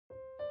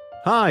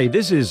Hi,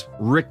 this is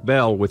Rick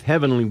Bell with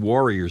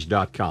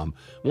HeavenlyWarriors.com.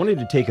 Wanted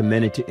to take a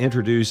minute to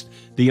introduce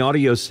the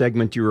audio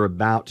segment you're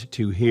about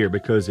to hear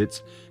because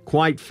it's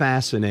quite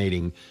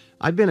fascinating.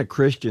 I've been a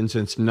Christian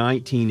since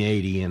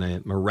 1980 in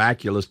a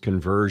miraculous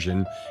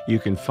conversion. You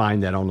can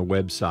find that on the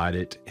website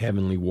at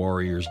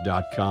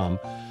HeavenlyWarriors.com.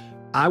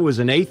 I was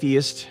an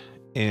atheist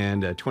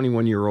and a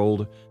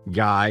 21-year-old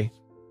guy,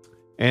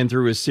 and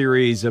through a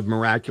series of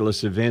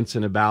miraculous events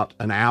in about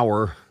an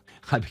hour,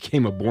 I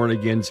became a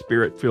born-again,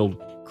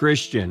 spirit-filled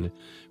Christian,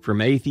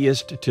 from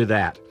atheist to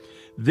that.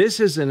 This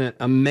is an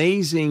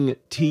amazing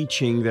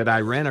teaching that I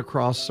ran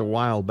across a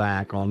while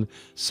back on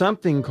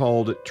something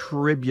called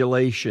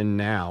Tribulation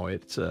Now.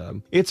 It's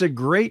a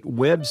great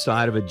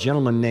website of a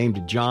gentleman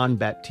named John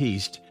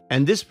Baptiste,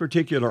 and this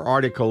particular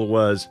article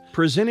was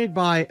presented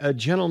by a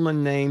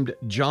gentleman named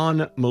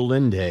John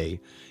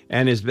Melende,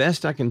 and as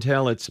best I can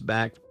tell, it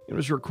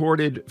was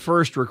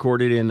first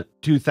recorded in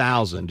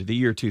 2000, the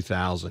year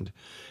 2000.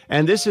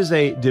 And this is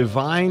a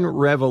divine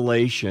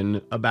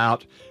revelation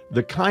about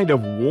the kind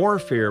of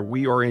warfare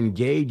we are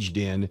engaged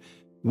in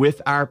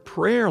with our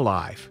prayer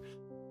life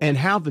and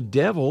how the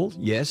devil,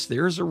 yes,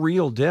 there's a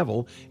real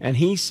devil, and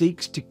he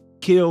seeks to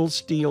kill,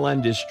 steal,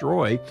 and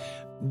destroy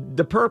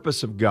the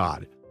purpose of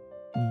God.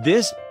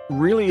 This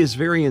really is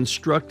very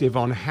instructive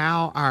on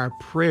how our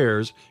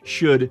prayers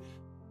should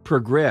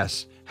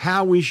progress,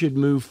 how we should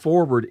move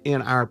forward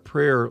in our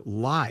prayer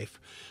life.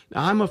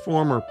 Now, I'm a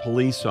former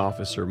police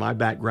officer. My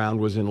background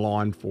was in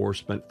law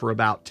enforcement for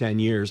about 10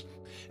 years.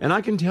 And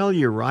I can tell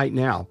you right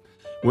now,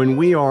 when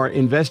we are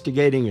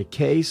investigating a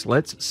case,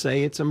 let's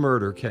say it's a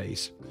murder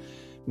case,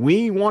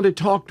 we want to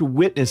talk to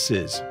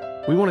witnesses.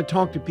 We want to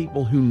talk to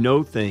people who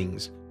know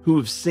things, who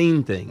have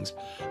seen things.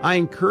 I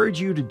encourage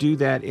you to do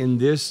that in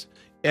this.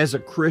 As a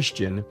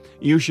Christian,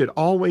 you should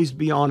always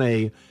be on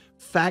a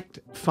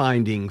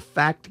fact-finding,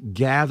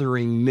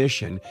 fact-gathering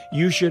mission.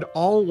 You should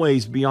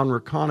always be on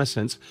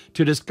reconnaissance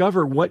to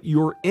discover what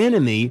your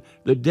enemy,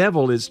 the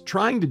devil, is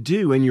trying to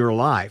do in your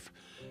life,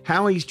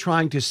 how he's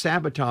trying to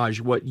sabotage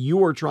what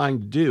you're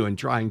trying to do and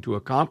trying to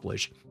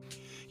accomplish.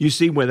 You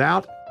see,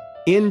 without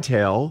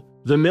intel,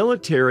 the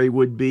military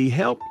would be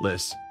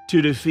helpless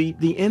to defeat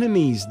the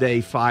enemies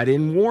they fight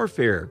in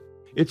warfare.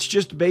 It's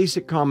just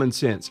basic common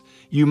sense.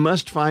 You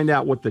must find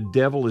out what the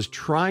devil is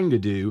trying to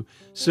do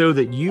so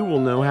that you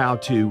will know how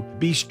to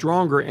be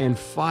stronger and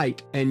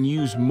fight and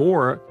use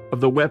more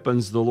of the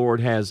weapons the Lord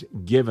has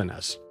given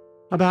us.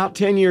 About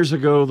 10 years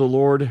ago, the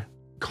Lord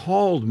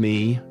called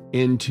me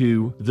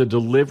into the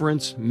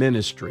deliverance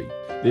ministry.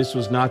 This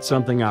was not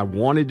something I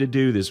wanted to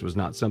do. This was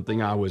not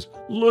something I was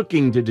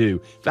looking to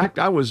do. In fact,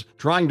 I was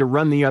trying to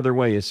run the other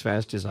way as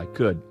fast as I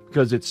could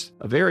because it's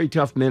a very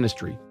tough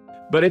ministry.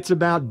 But it's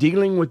about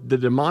dealing with the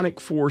demonic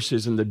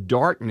forces and the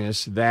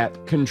darkness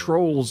that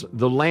controls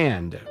the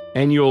land.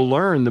 And you'll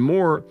learn the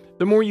more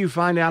you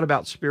find out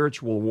about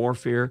spiritual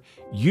warfare,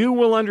 you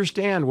will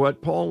understand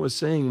what Paul was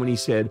saying when he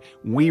said,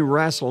 "We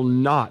wrestle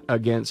not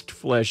against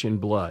flesh and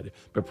blood,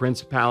 but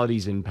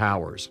principalities and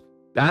powers."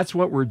 That's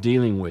what we're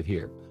dealing with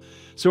here.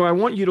 So I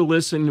want you to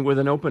listen with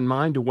an open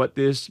mind to what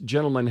this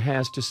gentleman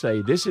has to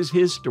say. This is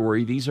his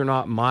story. These are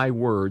not my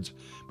words,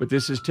 but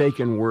this is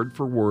taken word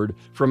for word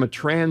from a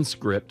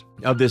transcript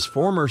of this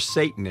former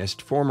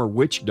Satanist, former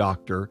witch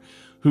doctor,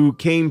 who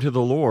came to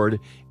the Lord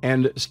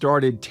and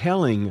started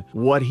telling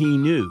what he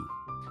knew.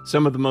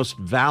 Some of the most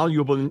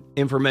valuable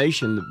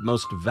information, the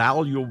most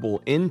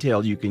valuable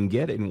intel you can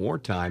get in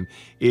wartime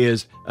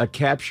is a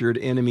captured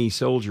enemy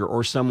soldier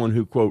or someone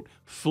who, quote,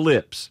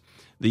 flips.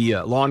 The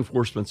law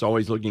enforcement's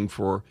always looking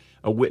for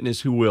a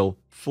witness who will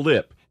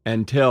flip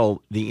and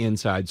tell the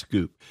inside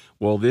scoop.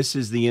 Well, this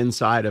is the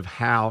inside of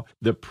how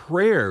the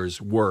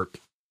prayers work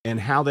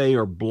and how they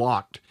are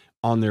blocked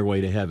on their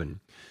way to heaven.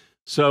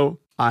 So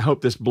I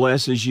hope this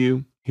blesses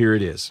you. Here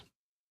it is.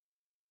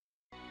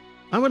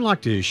 I would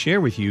like to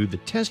share with you the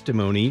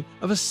testimony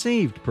of a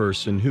saved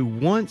person who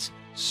once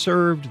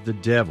served the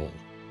devil.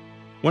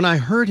 When I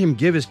heard him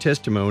give his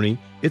testimony,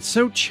 it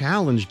so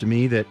challenged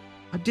me that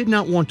I did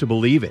not want to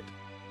believe it.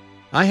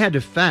 I had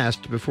to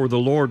fast before the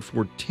Lord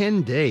for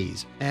 10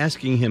 days,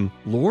 asking him,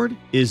 "Lord,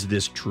 is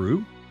this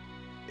true?"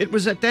 It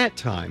was at that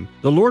time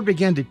the Lord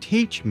began to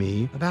teach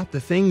me about the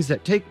things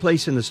that take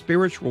place in the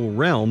spiritual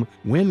realm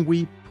when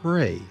we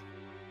pray.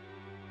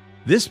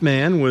 This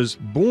man was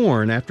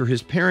born after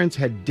his parents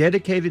had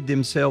dedicated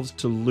themselves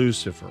to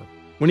Lucifer.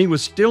 When he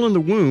was still in the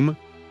womb,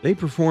 they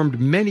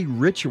performed many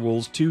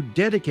rituals to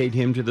dedicate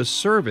him to the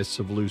service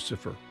of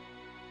Lucifer.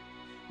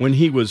 When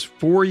he was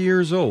 4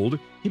 years old,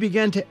 he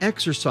began to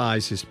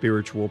exercise his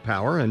spiritual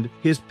power, and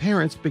his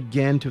parents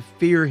began to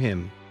fear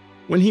him.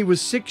 When he was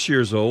 6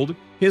 years old,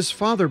 his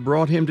father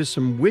brought him to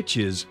some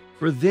witches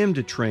for them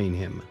to train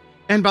him.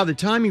 And by the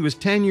time he was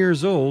 10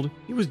 years old,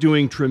 he was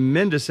doing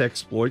tremendous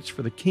exploits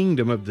for the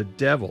kingdom of the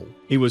devil.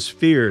 He was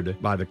feared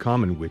by the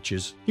common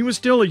witches. He was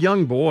still a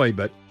young boy,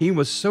 but he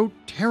was so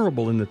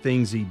terrible in the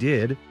things he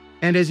did.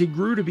 And as he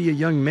grew to be a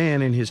young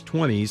man in his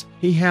 20s,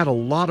 he had a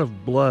lot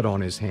of blood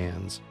on his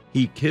hands.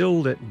 He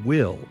killed at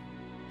will.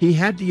 He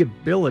had the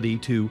ability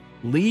to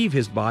leave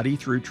his body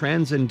through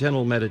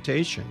transcendental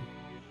meditation.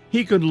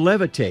 He could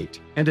levitate,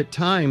 and at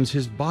times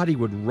his body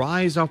would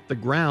rise off the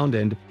ground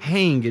and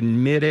hang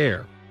in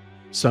midair.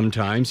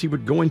 Sometimes he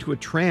would go into a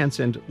trance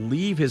and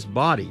leave his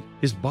body.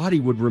 His body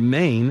would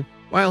remain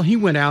while he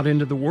went out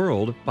into the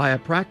world by a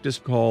practice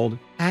called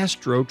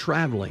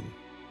astro-traveling.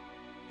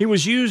 He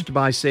was used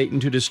by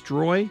Satan to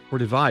destroy or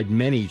divide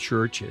many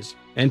churches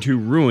and to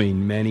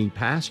ruin many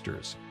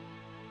pastors.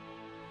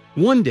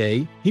 One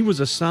day, he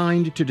was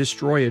assigned to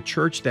destroy a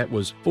church that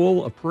was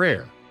full of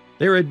prayer.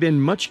 There had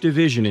been much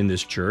division in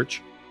this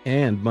church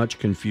and much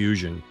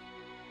confusion.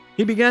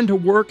 He began to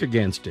work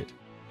against it,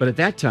 but at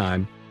that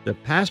time, the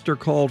pastor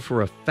called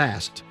for a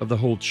fast of the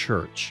whole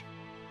church.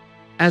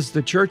 As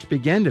the church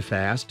began to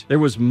fast, there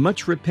was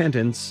much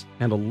repentance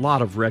and a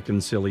lot of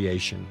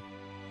reconciliation.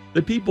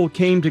 The people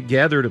came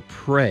together to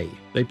pray.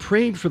 They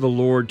prayed for the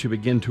Lord to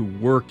begin to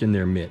work in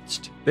their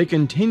midst. They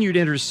continued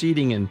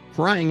interceding and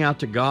crying out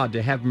to God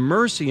to have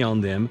mercy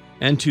on them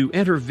and to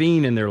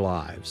intervene in their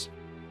lives.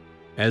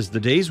 As the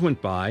days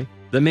went by,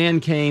 the man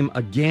came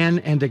again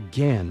and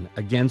again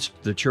against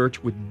the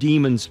church with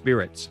demon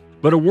spirits.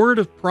 But a word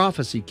of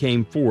prophecy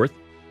came forth,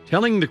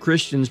 telling the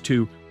Christians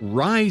to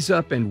rise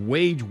up and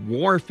wage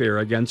warfare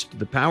against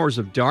the powers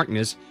of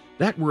darkness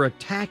that were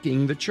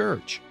attacking the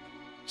church.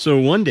 So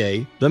one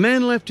day, the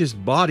man left his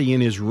body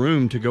in his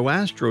room to go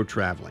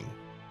astro-traveling.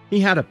 He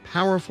had a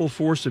powerful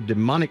force of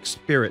demonic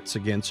spirits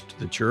against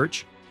the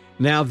church.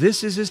 Now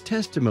this is his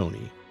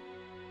testimony.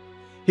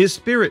 His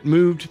spirit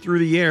moved through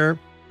the air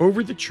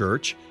over the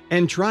church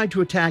and tried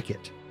to attack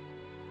it.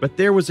 But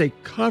there was a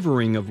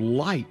covering of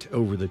light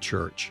over the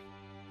church.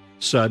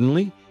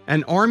 Suddenly,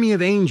 an army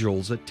of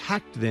angels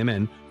attacked them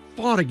and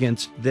fought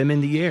against them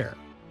in the air.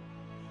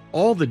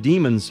 All the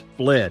demons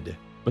fled,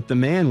 but the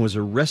man was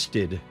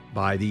arrested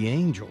by the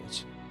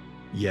angels.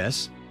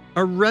 Yes,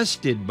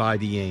 arrested by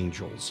the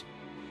angels.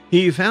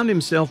 He found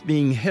himself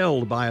being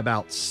held by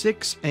about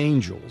 6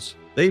 angels.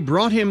 They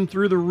brought him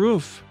through the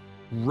roof,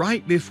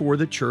 right before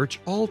the church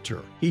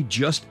altar. He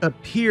just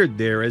appeared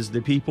there as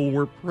the people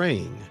were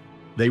praying.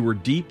 They were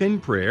deep in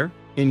prayer,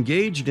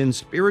 engaged in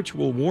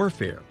spiritual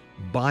warfare,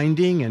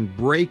 binding and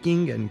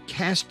breaking and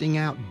casting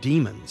out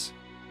demons.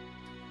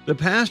 The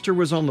pastor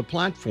was on the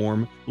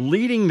platform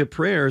leading the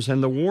prayers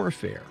and the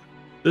warfare.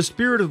 The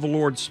Spirit of the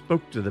Lord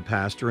spoke to the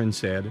pastor and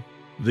said,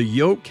 "The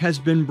yoke has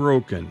been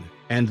broken,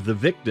 and the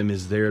victim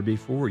is there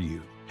before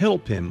you.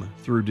 Help him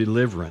through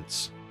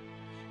deliverance."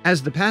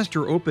 As the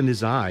pastor opened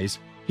his eyes,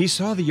 he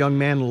saw the young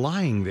man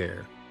lying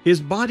there. His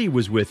body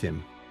was with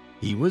him.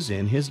 He was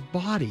in his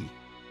body.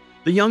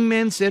 The young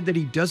man said that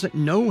he doesn't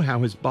know how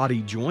his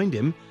body joined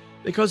him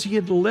because he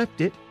had left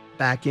it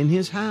back in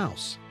his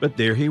house. But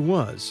there he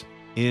was,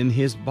 in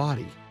his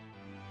body.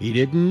 He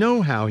didn't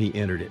know how he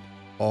entered it.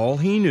 All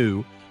he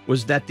knew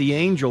was that the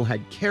angel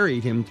had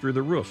carried him through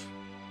the roof.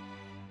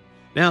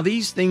 Now,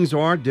 these things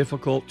are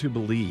difficult to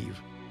believe.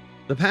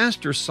 The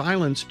pastor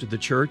silenced the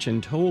church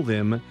and told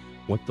them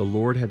what the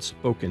Lord had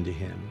spoken to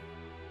him,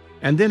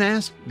 and then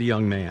asked the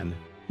young man,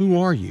 "Who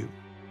are you?"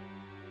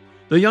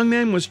 The young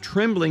man was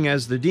trembling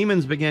as the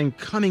demons began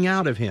coming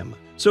out of him,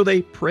 so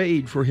they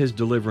prayed for his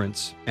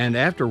deliverance, and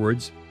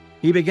afterwards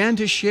he began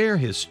to share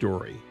his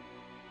story.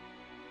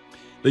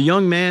 The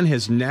young man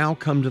has now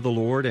come to the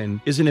Lord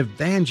and is an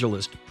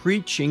evangelist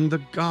preaching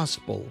the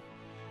gospel.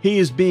 He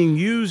is being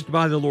used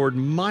by the Lord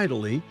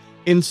mightily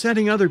in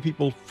setting other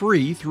people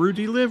free through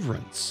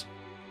deliverance.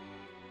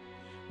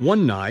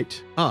 One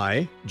night,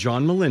 I,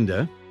 John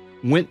Melinda,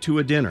 went to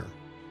a dinner.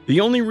 The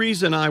only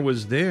reason I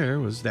was there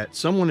was that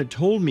someone had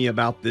told me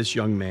about this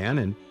young man,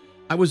 and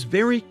I was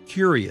very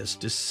curious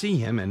to see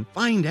him and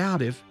find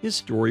out if his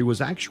story was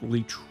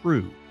actually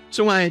true.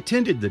 So I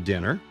attended the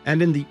dinner,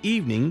 and in the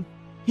evening,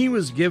 he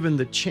was given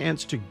the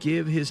chance to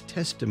give his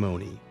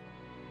testimony.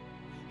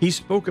 He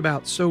spoke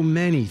about so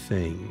many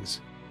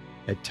things.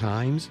 At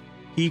times,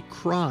 he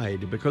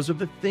cried because of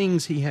the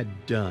things he had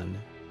done.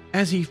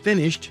 As he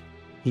finished,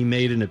 he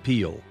made an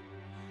appeal.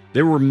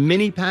 There were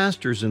many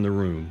pastors in the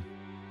room.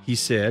 He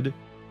said,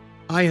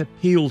 "I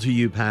appeal to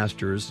you,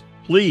 pastors,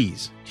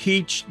 please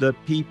teach the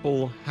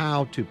people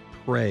how to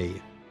pray.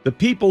 The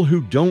people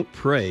who don't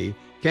pray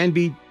can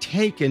be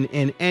taken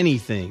in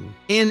anything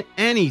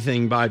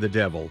by the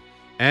devil.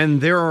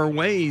 And there are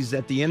ways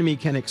that the enemy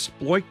can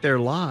exploit their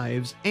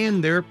lives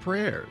and their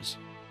prayers.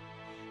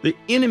 The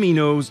enemy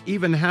knows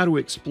even how to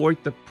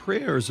exploit the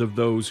prayers of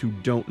those who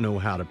don't know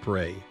how to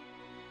pray.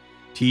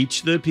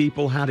 Teach the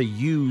people how to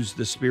use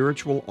the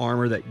spiritual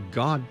armor that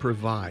God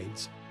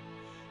provides."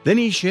 Then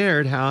he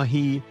shared how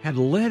he had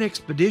led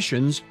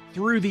expeditions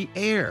through the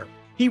air.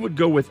 He would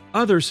go with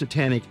other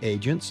satanic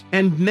agents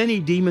and many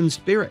demon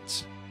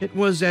spirits. It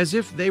was as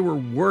if they were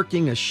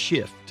working a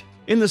shift,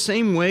 in the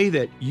same way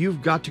that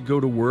you've got to go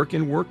to work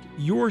and work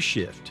your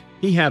shift.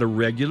 He had a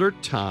regular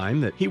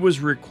time that he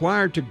was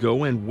required to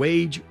go and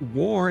wage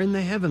war in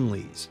the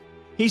heavenlies.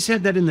 He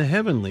said that in the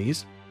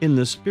heavenlies, in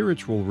the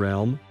spiritual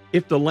realm,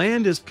 If the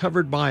land is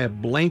covered by a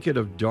blanket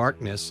of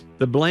darkness,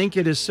 the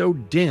blanket is so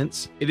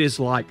dense it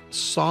is like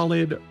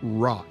solid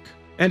rock,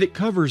 and it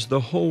covers the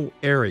whole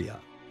area.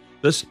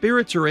 The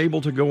spirits are able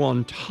to go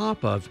on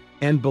top of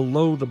and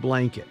below the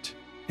blanket,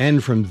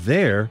 and from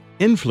there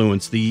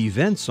influence the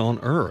events on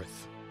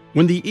earth.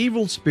 When the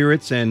evil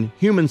spirits and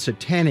human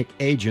satanic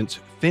agents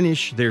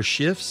finish their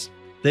shifts,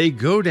 they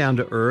go down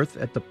to earth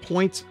at the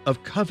points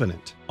of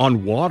covenant,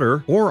 on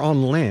water or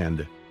on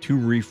land, to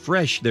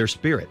refresh their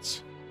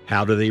spirits.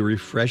 How do they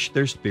refresh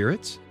their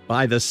spirits?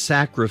 By the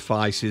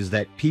sacrifices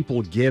that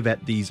people give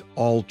at these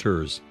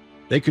altars.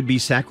 They could be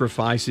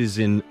sacrifices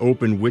in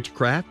open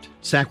witchcraft,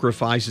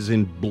 sacrifices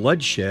in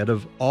bloodshed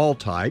of all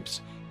types,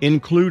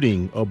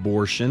 including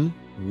abortion,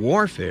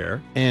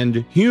 warfare,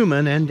 and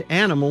human and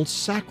animal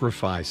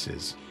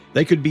sacrifices.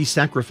 They could be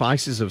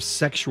sacrifices of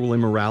sexual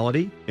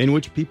immorality, in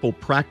which people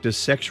practice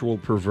sexual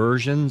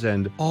perversions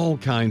and all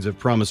kinds of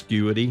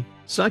promiscuity.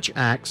 Such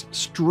acts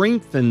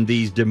strengthen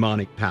these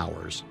demonic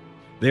powers.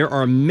 There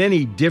are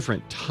many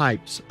different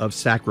types of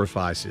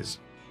sacrifices.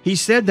 He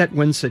said that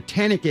when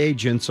satanic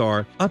agents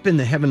are up in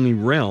the heavenly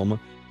realm,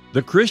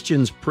 the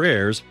Christians'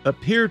 prayers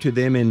appear to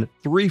them in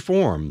three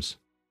forms.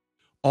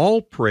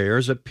 All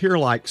prayers appear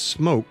like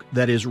smoke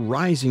that is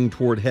rising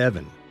toward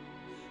heaven.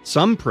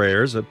 Some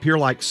prayers appear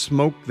like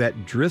smoke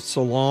that drifts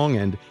along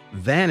and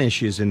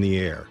vanishes in the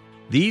air.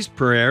 These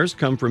prayers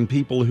come from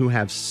people who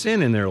have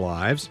sin in their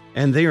lives,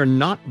 and they are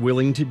not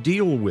willing to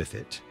deal with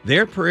it.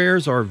 Their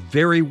prayers are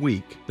very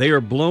weak. They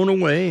are blown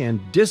away and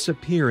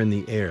disappear in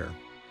the air.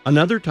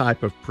 Another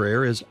type of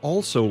prayer is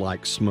also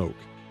like smoke.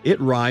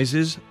 It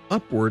rises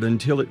upward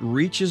until it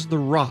reaches the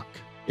rock.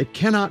 It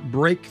cannot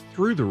break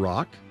through the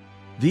rock.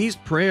 These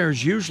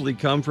prayers usually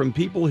come from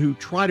people who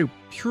try to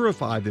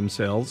purify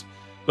themselves,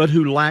 but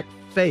who lack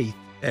faith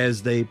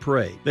as they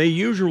pray. They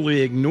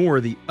usually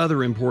ignore the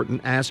other important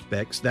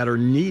aspects that are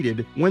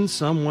needed when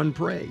someone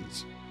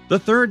prays. The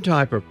third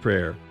type of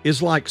prayer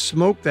is like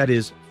smoke that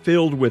is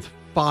filled with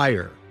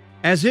fire.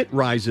 As it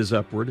rises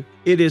upward,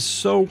 it is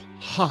so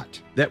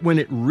hot that when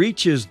it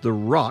reaches the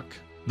rock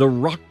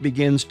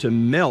begins to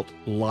melt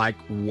like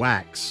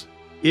wax.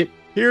 It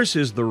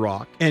pierces the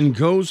rock and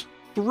goes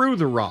through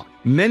the rock.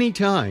 Many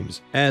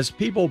times, as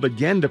people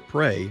begin to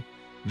pray,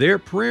 their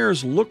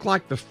prayers look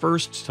like the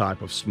first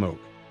type of smoke.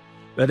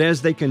 But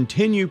as they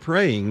continue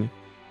praying,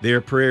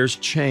 their prayers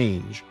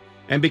change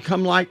and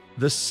become like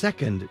the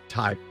second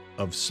type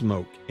of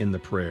smoke in the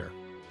prayer.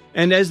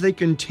 And as they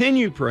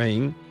continue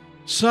praying,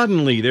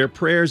 suddenly their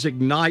prayers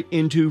ignite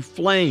into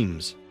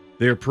flames.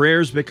 Their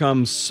prayers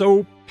become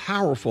so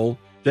powerful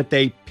that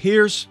they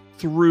pierce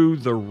through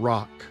the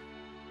rock.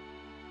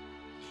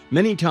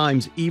 Many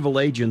times,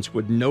 evil agents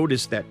would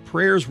notice that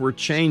prayers were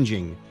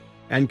changing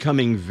and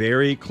coming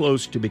very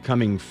close to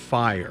becoming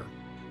fire.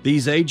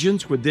 These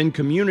agents would then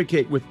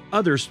communicate with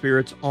other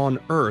spirits on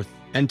earth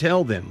and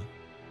tell them,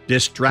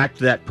 distract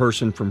that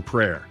person from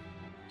prayer,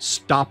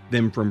 stop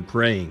them from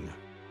praying,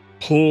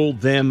 pull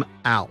them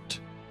out.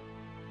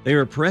 They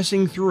are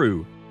pressing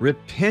through,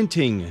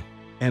 repenting,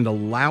 and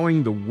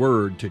allowing the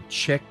word to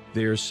check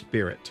their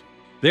spirit.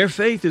 Their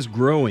faith is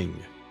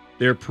growing.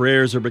 Their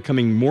prayers are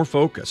becoming more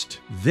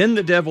focused. Then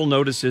the devil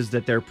notices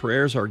that their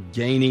prayers are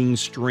gaining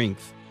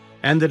strength,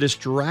 and the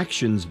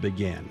distractions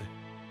begin.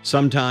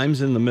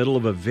 Sometimes in the middle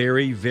of a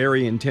very,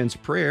 very intense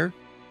prayer,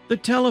 the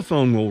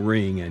telephone will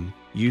ring and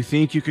you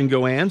think you can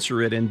go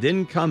answer it and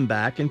then come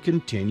back and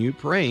continue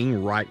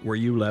praying right where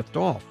you left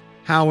off.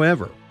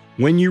 However,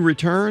 when you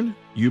return,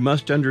 you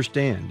must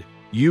understand,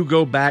 you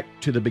go back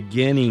to the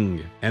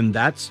beginning, and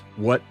that's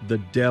what the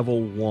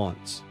devil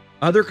wants.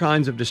 Other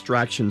kinds of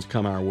distractions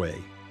come our way.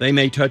 They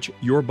may touch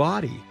your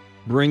body,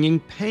 bringing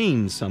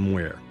pain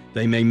somewhere.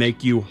 They may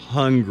make you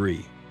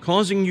hungry,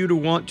 causing you to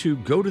want to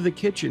go to the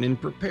kitchen and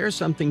prepare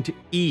something to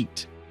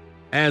eat.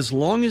 As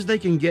long as they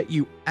can get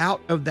you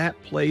out of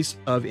that place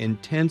of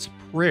intense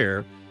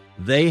prayer,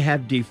 they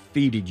have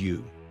defeated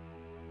you.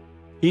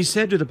 He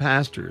said to the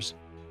pastors,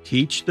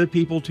 teach the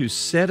people to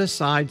set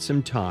aside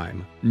some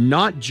time,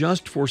 not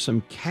just for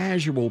some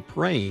casual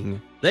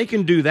praying. They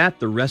can do that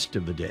the rest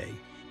of the day.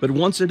 But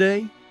once a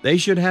day, they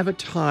should have a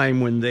time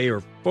when they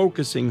are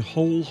focusing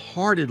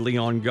wholeheartedly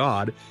on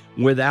God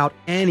without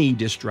any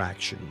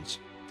distractions.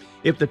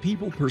 If the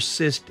people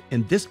persist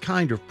in this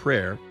kind of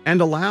prayer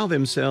and allow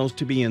themselves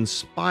to be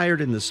inspired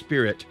in the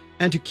Spirit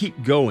and to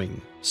keep going,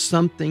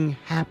 something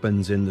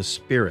happens in the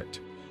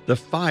Spirit. The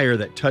fire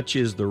that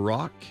touches the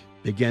rock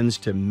begins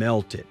to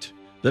melt it.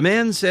 The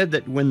man said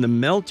that when the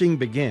melting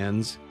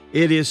begins,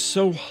 it is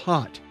so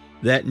hot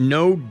that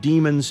no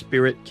demon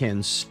spirit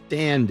can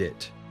stand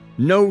it.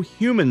 No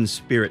human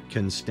spirit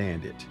can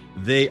stand it.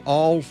 They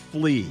all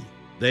flee.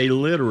 They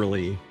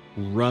literally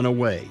run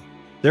away.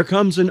 There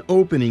comes an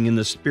opening in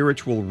the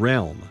spiritual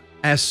realm.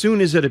 As soon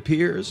as it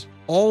appears,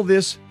 all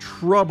this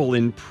trouble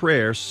in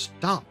prayer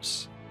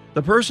stops.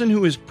 The person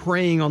who is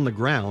praying on the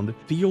ground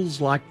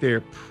feels like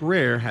their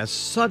prayer has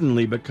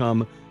suddenly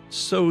become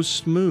so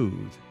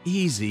smooth,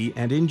 easy,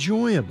 and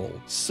enjoyable,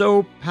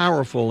 so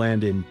powerful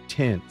and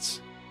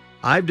intense.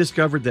 I've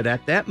discovered that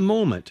at that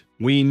moment,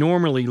 we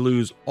normally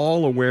lose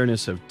all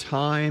awareness of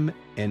time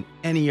and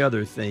any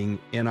other thing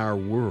in our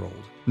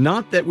world.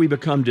 Not that we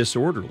become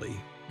disorderly.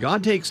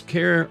 God takes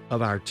care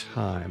of our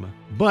time,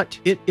 but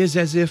it is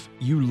as if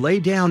you lay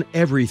down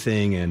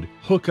everything and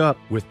hook up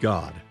with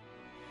God.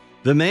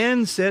 The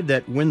man said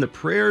that when the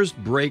prayers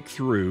break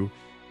through,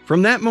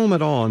 from that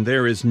moment on,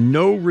 there is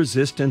no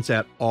resistance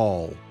at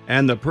all,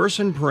 and the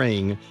person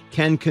praying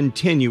can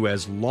continue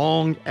as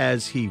long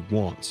as he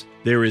wants.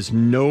 There is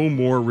no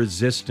more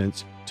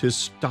resistance to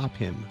stop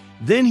him.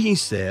 Then he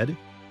said,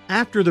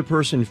 after the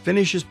person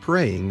finishes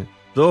praying,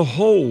 the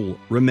hole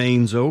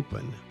remains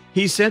open.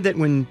 He said that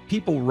when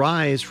people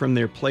rise from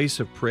their place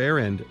of prayer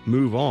and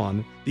move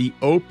on, the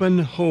open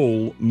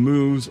hole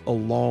moves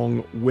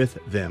along with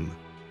them.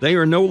 They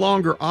are no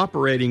longer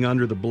operating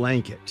under the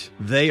blanket.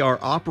 They are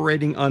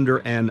operating under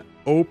an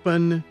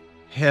open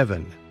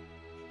heaven.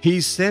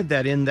 He said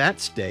that in that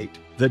state,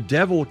 the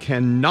devil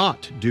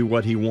cannot do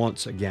what he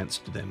wants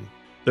against them.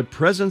 The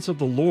presence of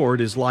the Lord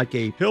is like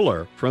a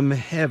pillar from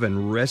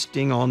heaven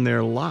resting on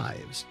their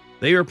lives.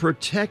 They are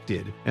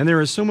protected, and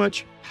there is so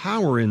much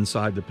power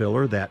inside the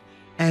pillar that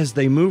as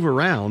they move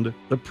around,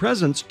 the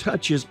presence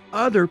touches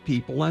other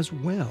people as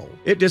well.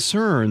 It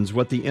discerns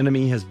what the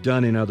enemy has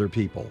done in other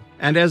people.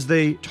 And as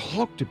they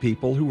talk to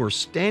people who are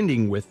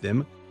standing with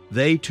them,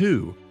 they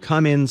too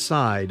come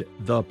inside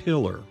the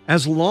pillar.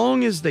 As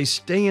long as they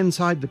stay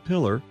inside the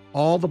pillar,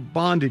 all the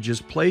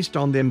bondages placed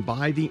on them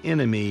by the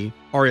enemy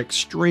are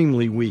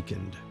extremely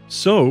weakened.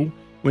 So,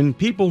 when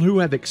people who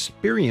have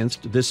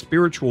experienced this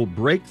spiritual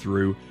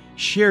breakthrough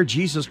share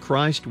Jesus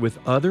Christ with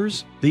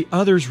others, the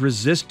other's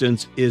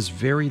resistance is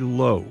very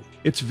low.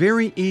 It's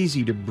very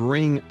easy to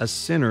bring a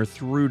sinner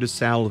through to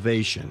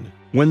salvation.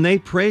 When they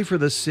pray for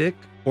the sick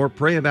or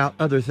pray about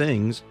other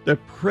things, the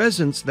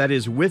presence that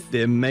is with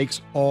them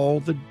makes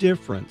all the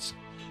difference.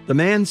 The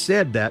man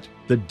said that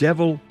the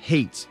devil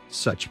hates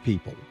such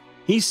people.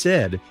 He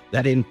said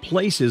that in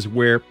places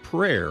where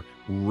prayer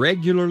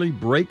regularly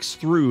breaks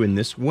through in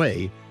this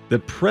way, the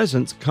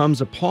presence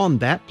comes upon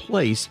that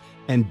place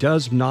and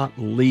does not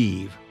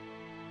leave.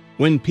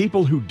 When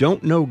people who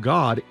don't know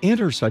God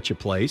enter such a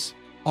place,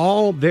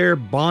 all their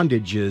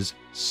bondages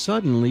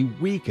suddenly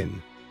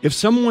weaken. If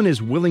someone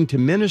is willing to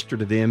minister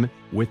to them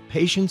with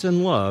patience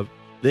and love,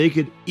 they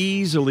could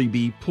easily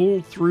be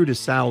pulled through to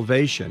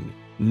salvation,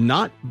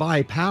 not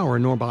by power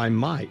nor by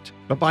might,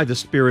 but by the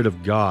Spirit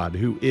of God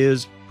who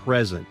is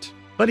present.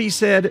 But he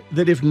said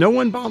that if no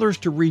one bothers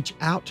to reach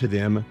out to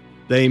them,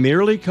 they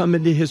merely come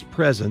into his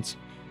presence,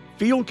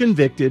 feel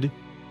convicted,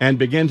 and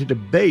begin to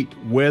debate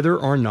whether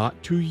or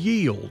not to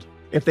yield.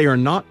 If they are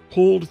not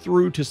pulled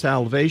through to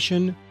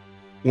salvation,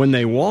 when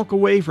they walk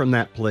away from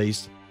that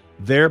place,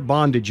 their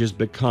bondages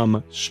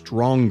become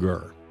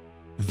stronger.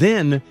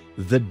 Then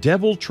the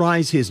devil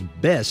tries his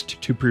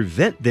best to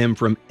prevent them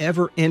from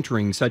ever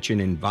entering such an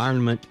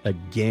environment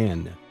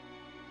again.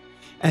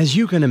 As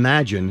you can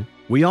imagine,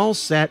 we all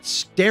sat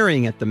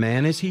staring at the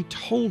man as he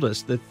told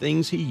us the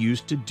things he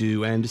used to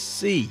do and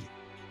see.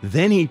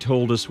 Then he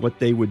told us what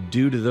they would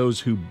do to those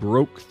who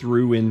broke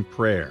through in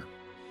prayer.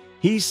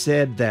 He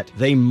said that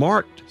they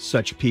marked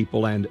such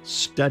people and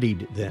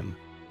studied them.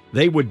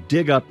 They would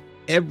dig up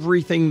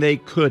everything they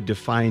could to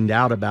find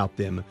out about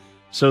them,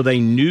 so they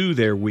knew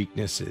their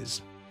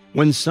weaknesses.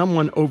 When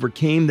someone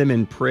overcame them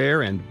in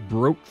prayer and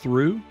broke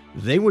through,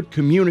 they would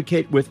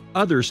communicate with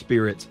other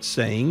spirits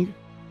saying,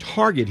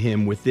 "Target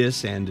him with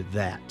this and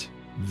that."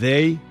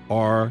 They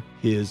are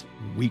his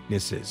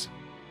weaknesses.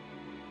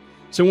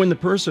 So when the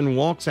person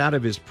walks out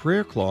of his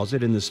prayer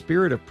closet and the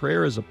spirit of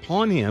prayer is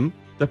upon him,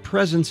 the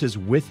presence is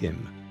with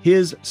him.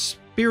 His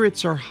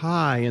spirits are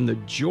high, and the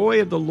joy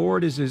of the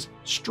Lord is his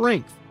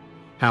strength.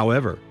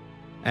 However,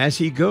 as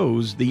he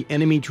goes, the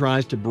enemy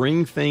tries to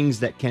bring things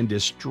that can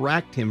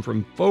distract him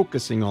from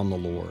focusing on the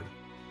Lord.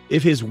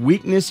 If his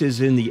weakness is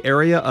in the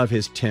area of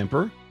his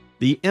temper,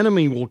 the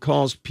enemy will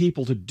cause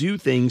people to do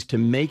things to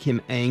make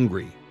him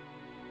angry.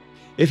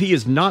 If he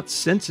is not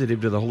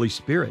sensitive to the Holy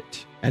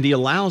Spirit and he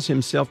allows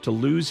himself to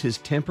lose his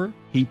temper,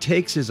 he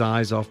takes his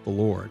eyes off the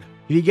Lord.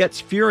 He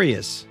gets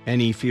furious and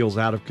he feels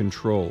out of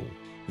control.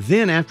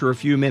 Then, after a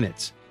few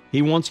minutes,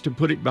 he wants to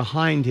put it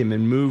behind him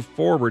and move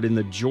forward in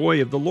the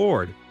joy of the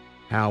Lord.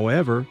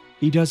 However,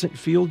 he doesn't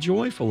feel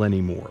joyful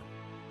anymore.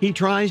 He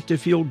tries to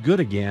feel good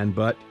again,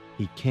 but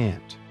he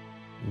can't.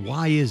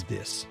 Why is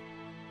this?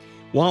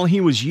 While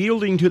he was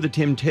yielding to the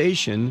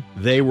temptation,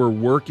 they were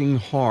working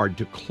hard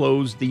to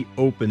close the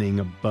opening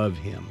above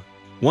him.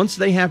 Once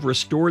they have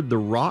restored the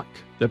rock,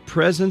 the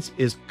presence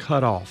is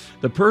cut off.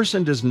 The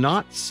person does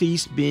not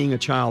cease being a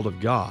child of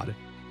God,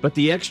 but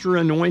the extra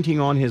anointing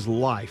on his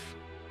life,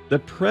 the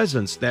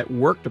presence that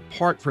worked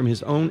apart from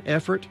his own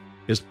effort,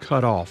 is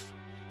cut off.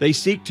 They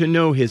seek to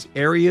know his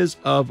areas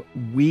of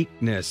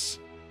weakness.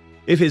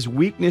 If his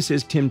weakness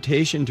is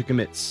temptation to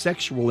commit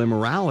sexual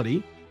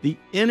immorality, the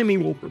enemy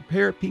will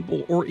prepare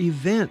people or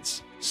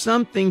events,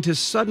 something to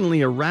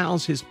suddenly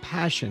arouse his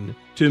passion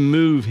to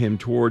move him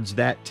towards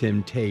that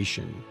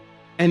temptation.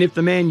 And if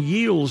the man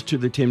yields to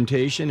the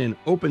temptation and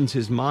opens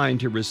his mind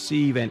to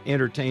receive and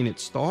entertain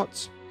its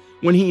thoughts,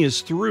 When he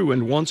is through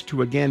and wants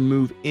to again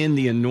move in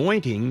the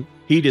anointing,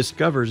 he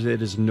discovers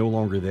it is no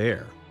longer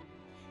there.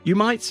 You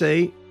might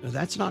say,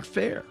 that's not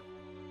fair.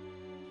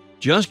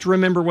 Just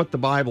remember what the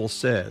Bible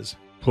says.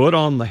 Put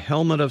on the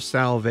helmet of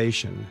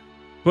salvation.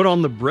 Put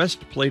on the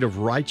breastplate of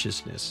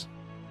righteousness.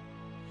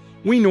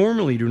 We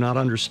normally do not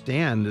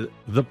understand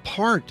the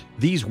part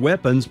these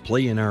weapons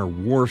play in our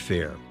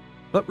warfare.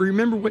 But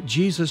remember what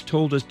Jesus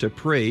told us to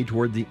pray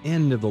toward the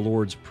end of the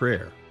Lord's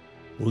Prayer.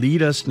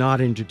 Lead us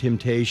not into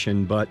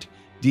temptation, but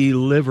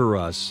deliver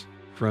us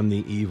from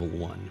the evil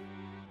one.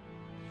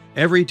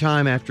 Every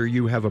time after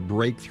you have a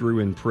breakthrough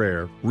in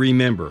prayer,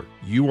 remember,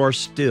 you are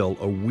still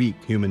a weak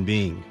human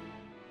being.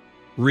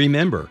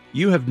 Remember,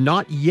 you have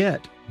not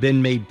yet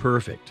been made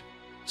perfect.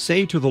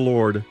 Say to the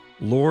Lord,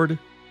 Lord,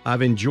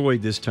 I've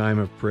enjoyed this time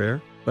of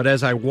prayer, but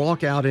as I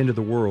walk out into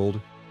the world,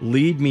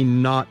 lead me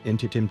not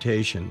into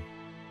temptation.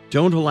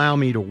 Don't allow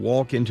me to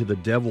walk into the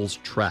devil's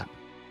trap.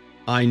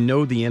 I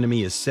know the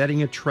enemy is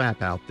setting a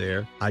trap out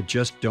there. I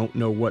just don't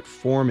know what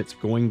form it's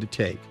going to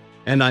take.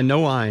 And I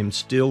know I am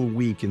still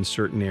weak in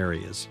certain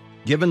areas.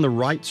 Given the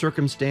right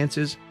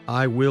circumstances,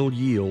 I will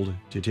yield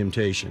to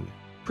temptation.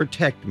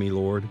 Protect me,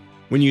 Lord.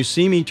 When you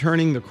see me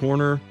turning the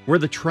corner where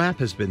the trap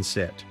has been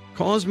set,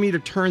 cause me to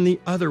turn the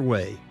other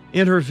way.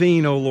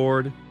 Intervene, O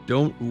Lord.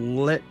 Don't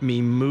let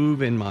me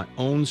move in my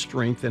own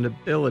strength and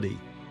ability.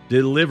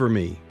 Deliver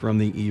me from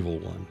the evil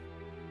one.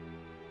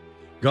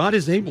 God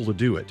is able to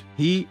do it.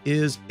 He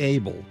is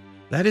able.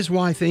 That is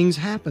why things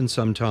happen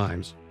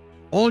sometimes.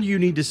 All you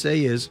need to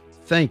say is,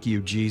 thank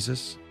you,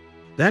 Jesus.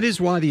 That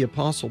is why the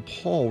Apostle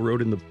Paul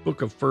wrote in the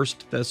book of 1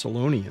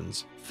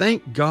 Thessalonians,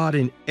 thank God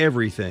in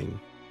everything,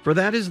 for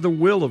that is the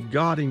will of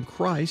God in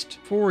Christ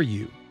for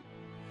you.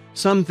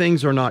 Some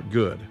things are not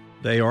good.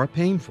 They are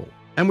painful,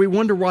 and we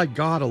wonder why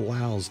God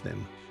allows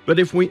them. But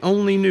if we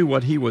only knew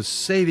what He was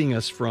saving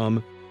us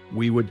from,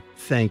 we would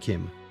thank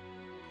Him.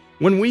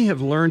 When we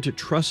have learned to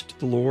trust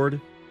the Lord,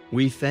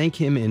 we thank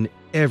Him in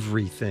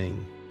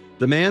everything.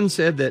 The man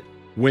said that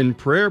when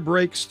prayer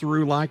breaks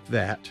through like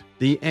that,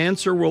 the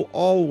answer will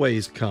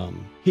always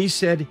come. He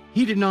said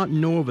he did not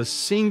know of a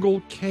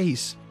single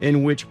case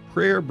in which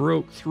prayer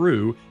broke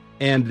through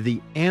and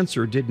the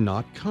answer did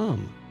not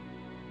come.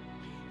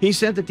 He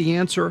said that the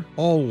answer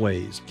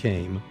always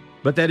came,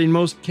 but that in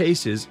most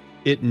cases,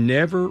 it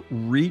never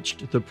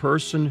reached the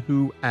person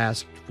who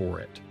asked for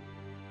it.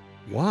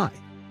 Why?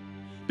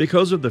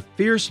 Because of the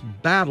fierce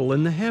battle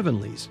in the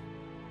heavenlies.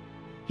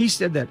 He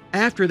said that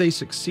after they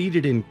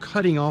succeeded in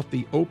cutting off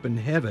the open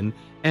heaven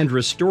and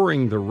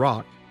restoring the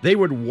rock, they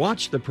would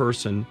watch the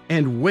person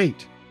and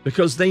wait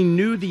because they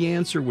knew the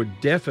answer would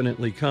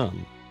definitely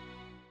come.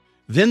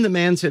 Then the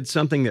man said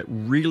something that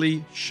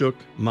really shook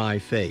my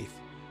faith.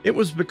 It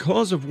was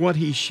because of what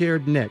he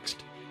shared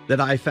next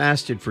that I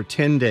fasted for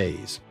 10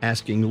 days,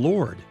 asking,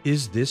 Lord,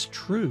 is this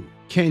true?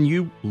 Can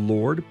you,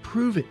 Lord,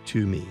 prove it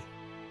to me?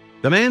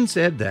 The man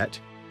said that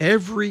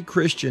every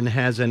Christian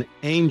has an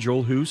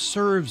angel who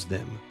serves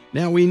them.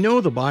 Now we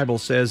know the Bible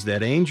says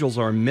that angels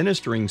are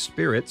ministering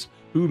spirits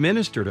who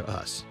minister to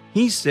us.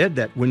 He said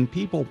that when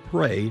people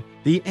pray,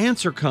 the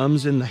answer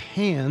comes in the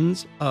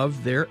hands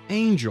of their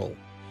angel.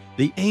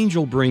 The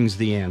angel brings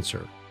the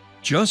answer,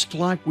 just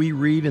like we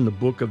read in the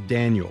book of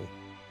Daniel.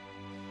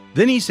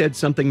 Then he said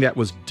something that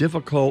was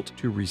difficult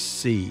to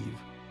receive.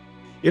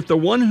 If the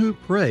one who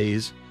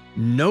prays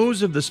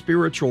knows of the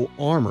spiritual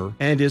armor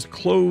and is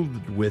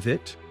clothed with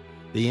it,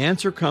 the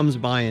answer comes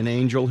by an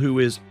angel who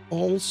is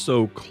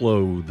also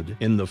clothed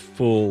in the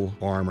full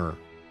armor.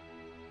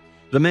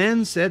 The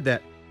man said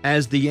that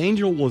as the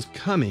angel was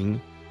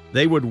coming,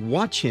 they would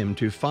watch him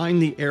to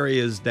find the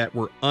areas that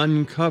were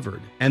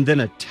uncovered and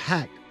then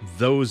attack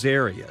those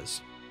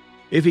areas.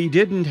 If he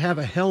didn't have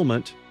a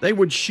helmet, they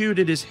would shoot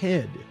at his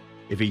head.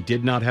 If he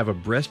did not have a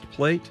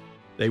breastplate,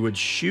 they would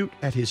shoot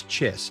at his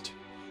chest.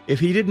 If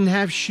he didn't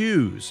have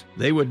shoes,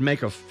 they would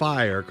make a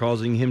fire,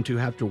 causing him to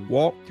have to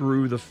walk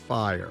through the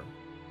fire.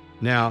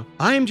 Now,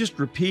 I am just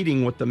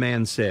repeating what the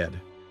man said.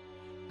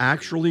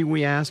 Actually,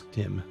 we asked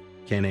him,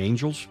 can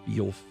angels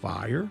feel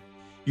fire?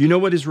 You know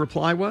what his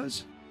reply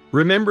was?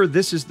 Remember,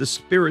 this is the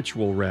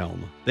spiritual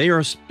realm. They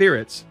are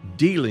spirits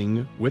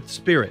dealing with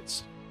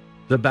spirits.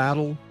 The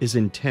battle is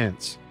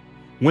intense.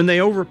 When they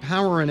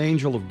overpower an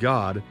angel of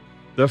God,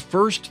 the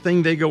first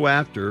thing they go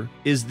after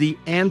is the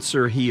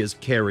answer he is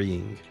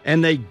carrying,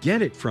 and they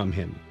get it from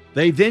him.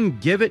 They then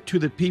give it to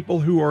the people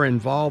who are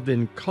involved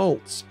in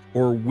cults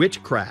or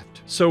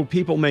witchcraft, so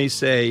people may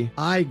say,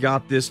 I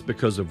got this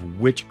because of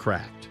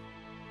witchcraft.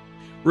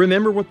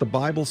 Remember what the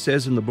Bible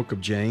says in the book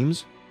of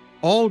James?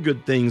 All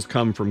good things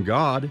come from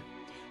God.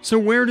 So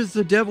where does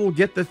the devil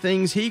get the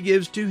things he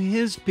gives to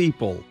his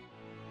people?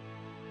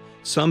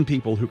 Some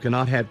people who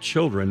cannot have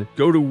children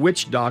go to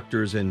witch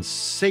doctors and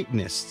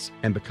Satanists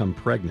and become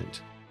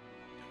pregnant.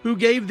 Who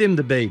gave them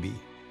the baby?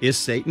 Is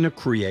Satan a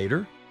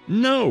creator?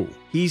 No,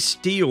 he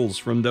steals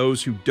from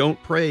those who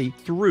don't pray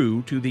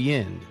through to the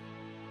end.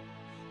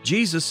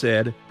 Jesus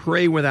said,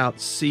 pray without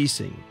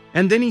ceasing.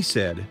 And then he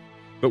said,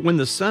 but when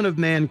the Son of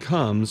Man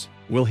comes,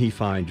 will he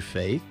find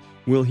faith?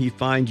 Will he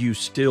find you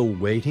still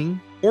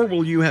waiting? Or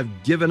will you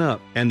have given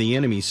up and the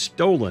enemy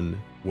stolen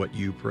what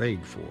you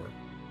prayed for?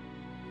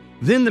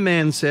 Then the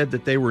man said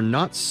that they were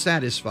not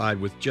satisfied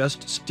with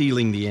just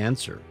stealing the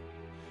answer.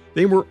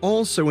 They were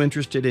also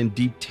interested in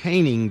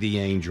detaining the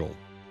angel.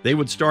 They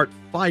would start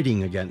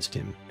fighting against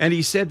him. And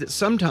he said that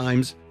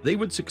sometimes they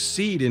would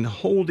succeed in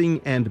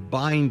holding and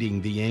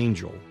binding the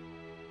angel.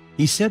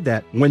 He said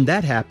that when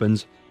that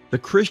happens, the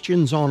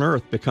Christians on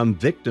earth become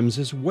victims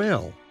as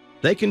well.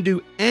 They can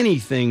do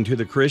anything to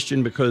the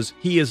Christian because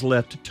he is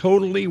left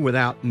totally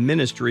without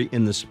ministry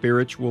in the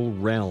spiritual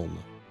realm.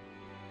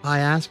 I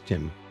asked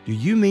him, "Do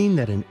you mean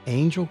that an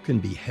angel can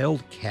be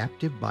held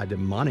captive by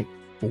demonic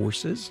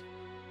forces?"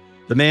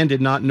 The man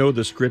did not know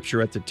the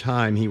scripture at the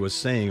time he was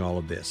saying all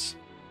of this.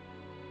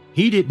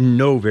 He didn't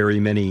know very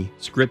many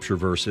scripture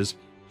verses.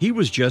 He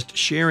was just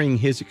sharing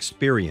his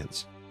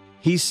experience.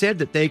 He said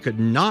that they could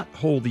not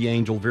hold the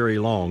angel very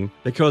long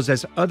because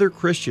as other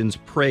Christians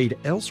prayed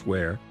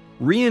elsewhere,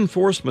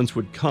 reinforcements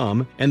would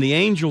come and the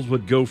angels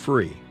would go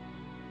free.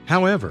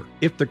 However,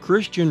 if the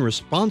Christian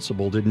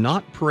responsible did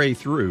not pray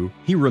through,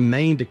 he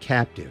remained a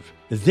captive.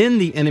 Then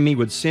the enemy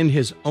would send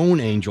his own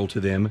angel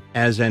to them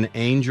as an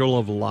angel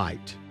of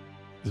light.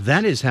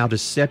 That is how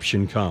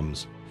deception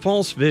comes.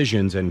 False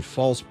visions and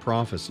false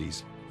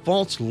prophecies,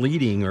 false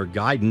leading or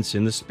guidance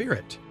in the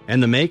Spirit,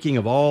 and the making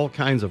of all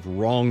kinds of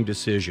wrong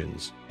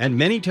decisions. And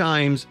many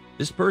times,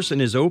 this person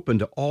is open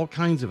to all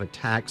kinds of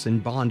attacks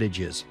and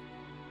bondages.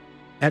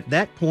 At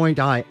that point,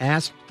 I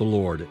asked the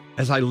Lord,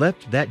 as I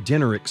left that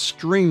dinner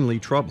extremely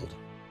troubled.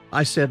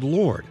 I said,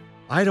 "Lord,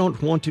 I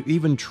don't want to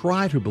even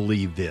try to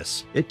believe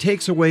this. It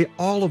takes away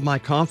all of my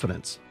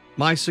confidence,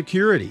 my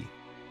security."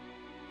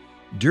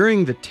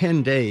 During the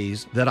 10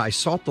 days that I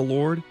sought the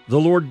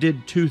Lord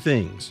did two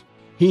things.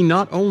 He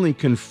not only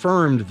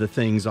confirmed the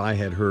things I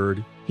had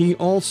heard, he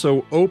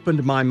also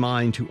opened my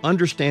mind to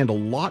understand a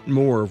lot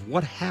more of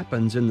what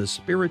happens in the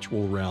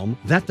spiritual realm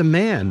that the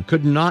man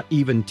could not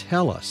even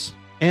tell us.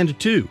 And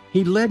two,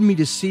 he led me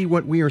to see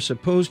what we are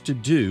supposed to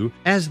do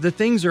as the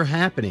things are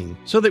happening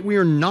so that we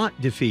are not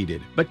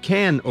defeated, but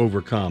can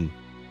overcome.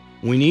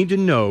 We need to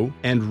know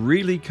and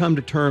really come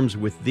to terms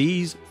with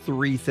these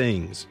three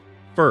things.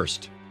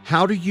 First,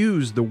 how to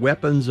use the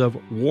weapons of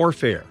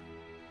warfare.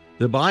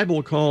 The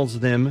Bible calls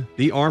them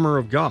the armor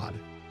of God.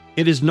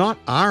 It is not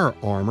our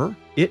armor,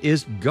 it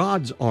is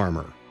God's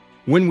armor.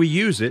 When we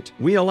use it,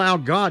 we allow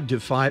God to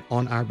fight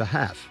on our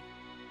behalf.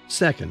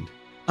 Second,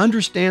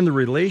 understand the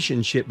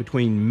relationship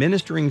between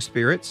ministering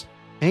spirits,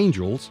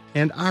 angels,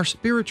 and our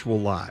spiritual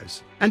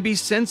lives, and be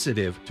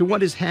sensitive to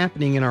what is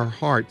happening in our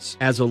hearts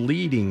as a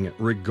leading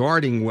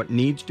regarding what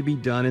needs to be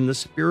done in the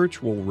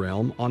spiritual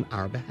realm on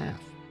our behalf.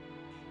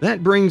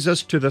 That brings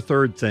us to the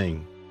third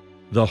thing,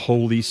 the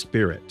Holy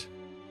Spirit.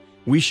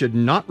 We should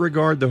not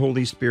regard the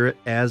Holy Spirit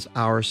as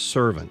our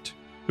servant,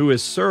 who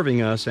is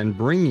serving us and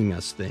bringing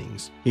us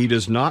things. He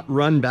does not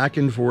run back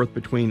and forth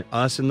between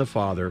us and the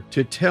Father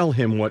to tell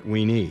him what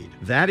we need.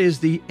 That is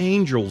the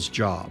angel's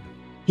job.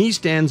 He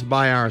stands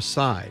by our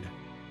side.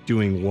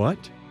 Doing what?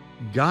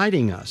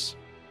 Guiding us,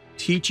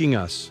 teaching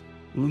us,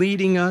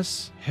 leading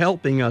us,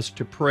 helping us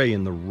to pray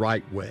in the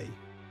right way.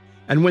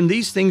 And when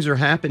these things are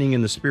happening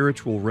in the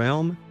spiritual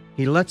realm,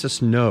 he lets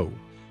us know.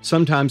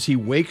 Sometimes he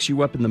wakes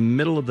you up in the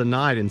middle of the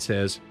night and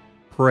says,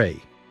 "Pray."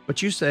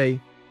 But you say,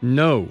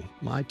 "No,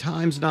 my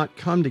time's not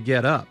come to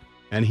get up."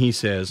 And he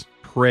says,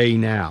 "Pray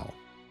now."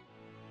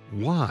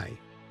 Why?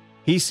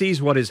 He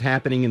sees what is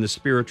happening in the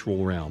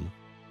spiritual realm.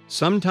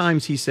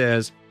 Sometimes he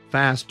says,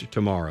 "Fast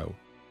tomorrow."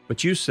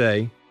 But you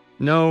say,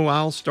 "No,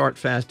 I'll start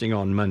fasting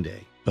on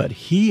Monday." But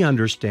he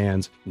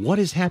understands what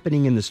is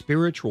happening in the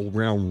spiritual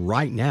realm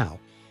right now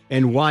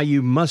and why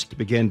you must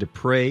begin to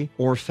pray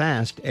or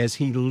fast as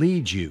he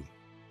leads you.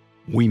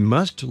 We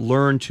must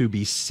learn to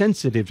be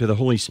sensitive to the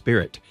Holy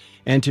Spirit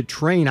and to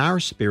train our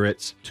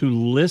spirits to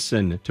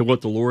listen to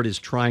what the Lord is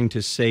trying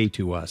to say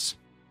to us.